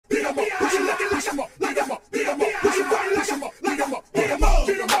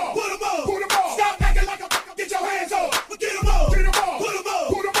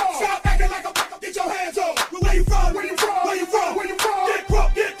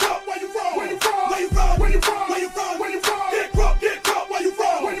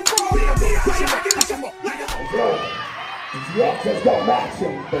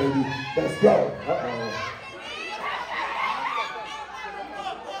baby. Let's go.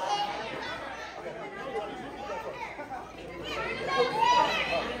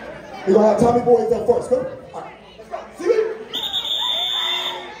 We're gonna have TommyBoyz up first. Go. All right. See me?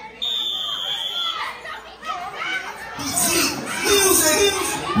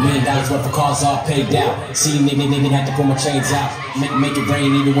 $1 million worth of cars all paid out. See nigga had to pull my chains out. Make it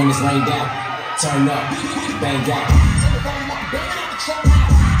rain even when it's rained out. Turn up, bang out. Turn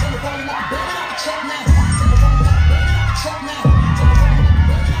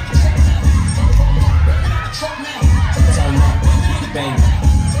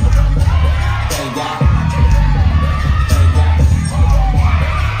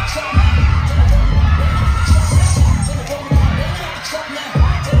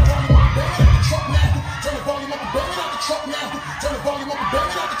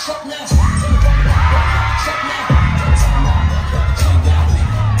up,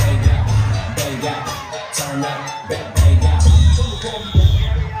 bang, bang out. Turn up, bang out.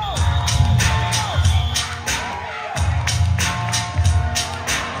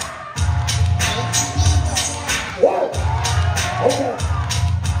 Whoa. Okay.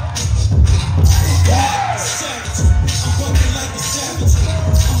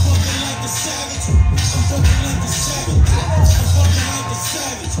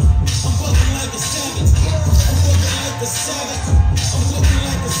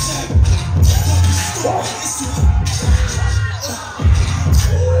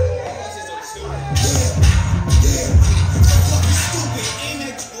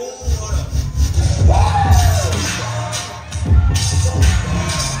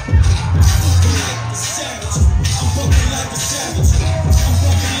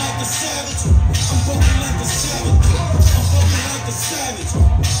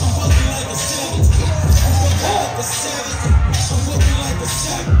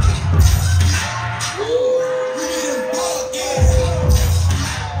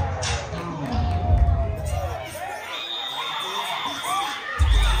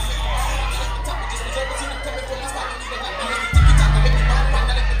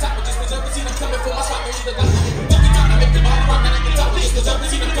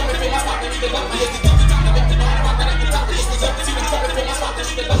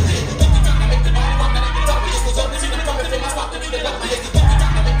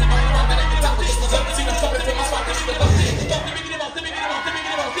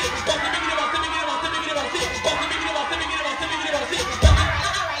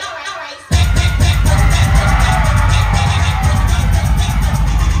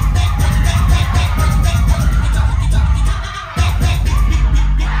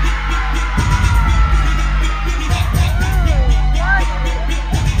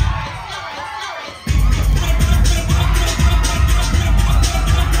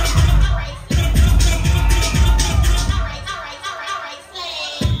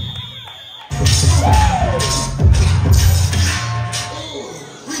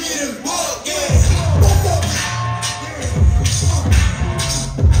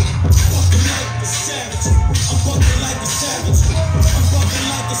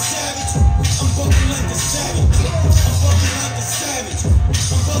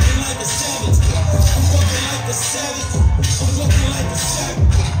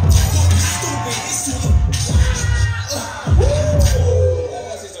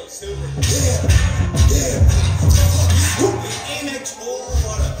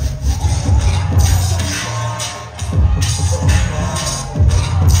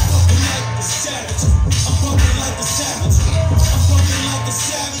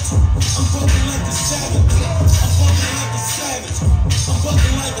 Savage.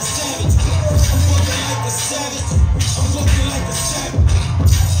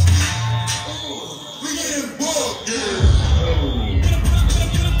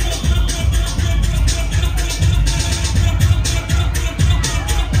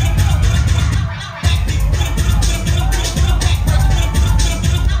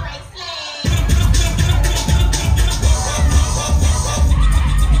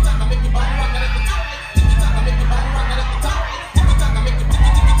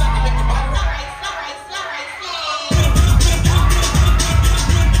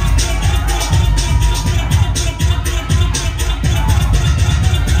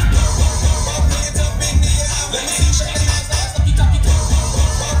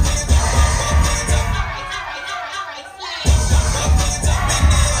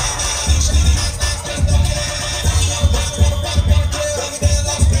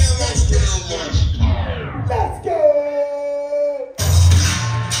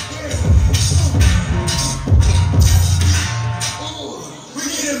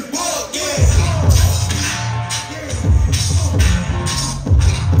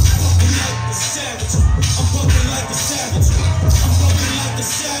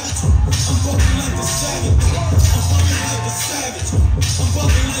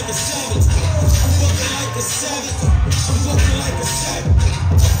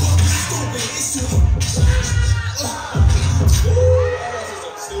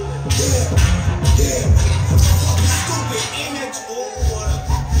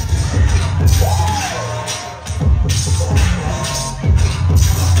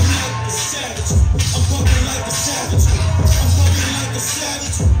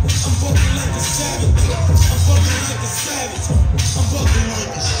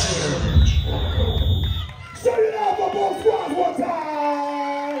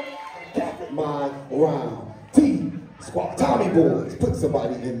 around. T squad, TommyBoyz, put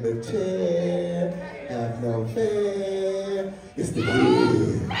somebody in the chair. Have no fear. It's the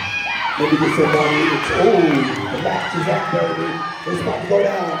kid. Let me get somebody in the chair. Oh, the match is up, baby. It's about to go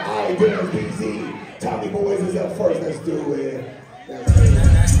down. All right, there's BZ. TommyBoyz is up first. Let's do it.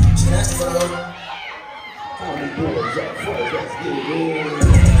 TommyBoyz up first. Let's get it in.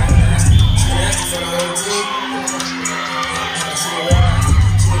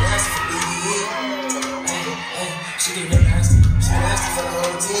 She get real nasty. She nasty for the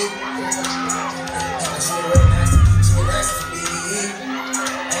whole team. She get real nasty. She get nasty for me. Yeah.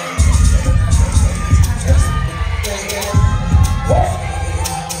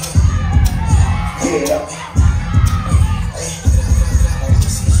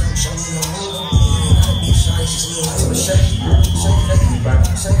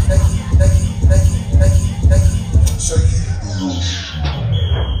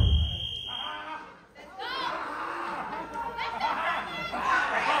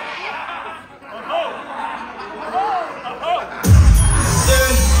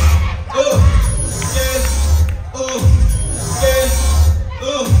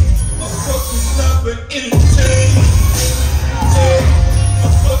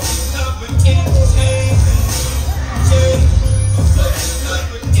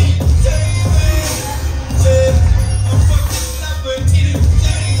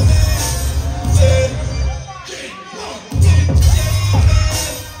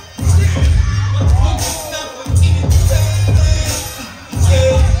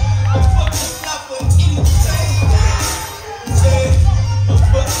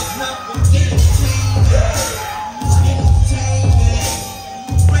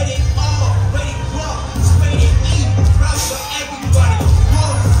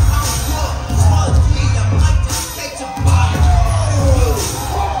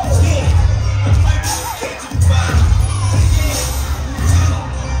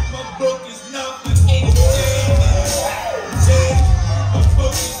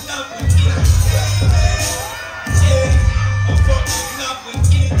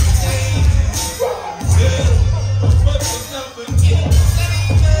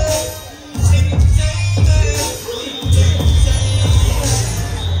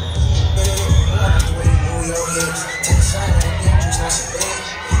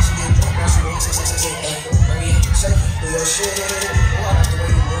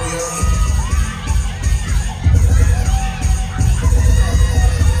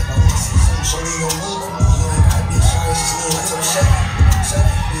 Show me no move. I'll be shy. She's me on the shake.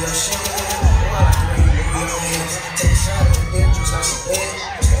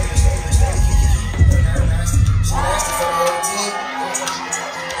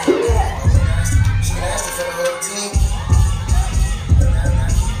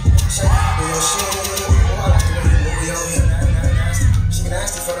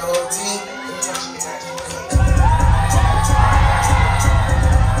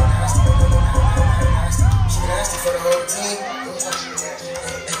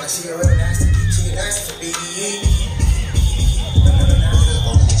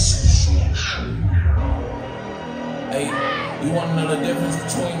 Hey, you want to know the difference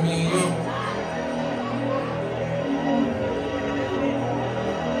between me and you?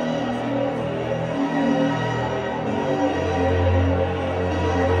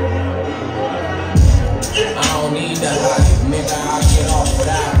 I don't need that hype, nigga, I get off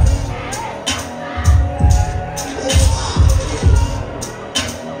without it.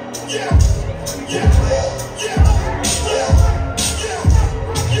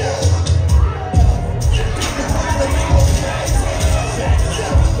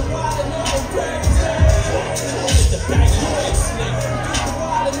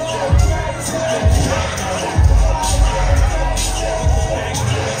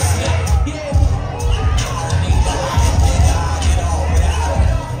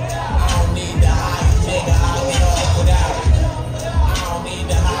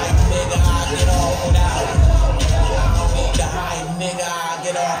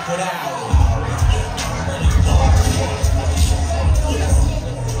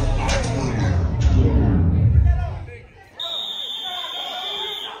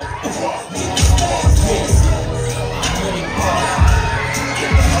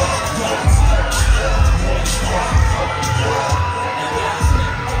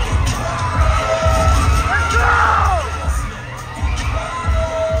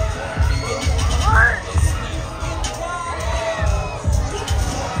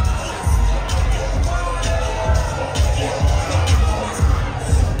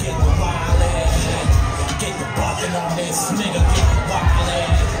 Nigga, get the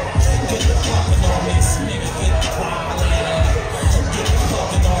violin, get the fucking on me.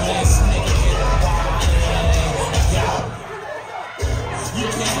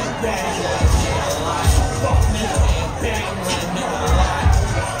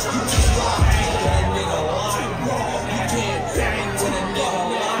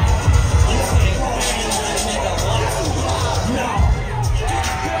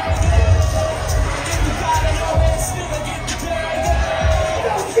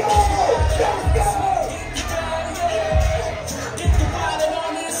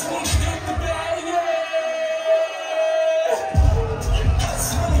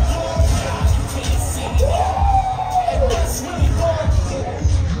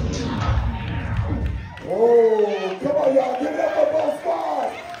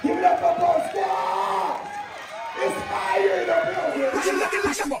 It's fire in the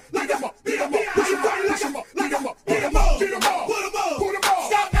building.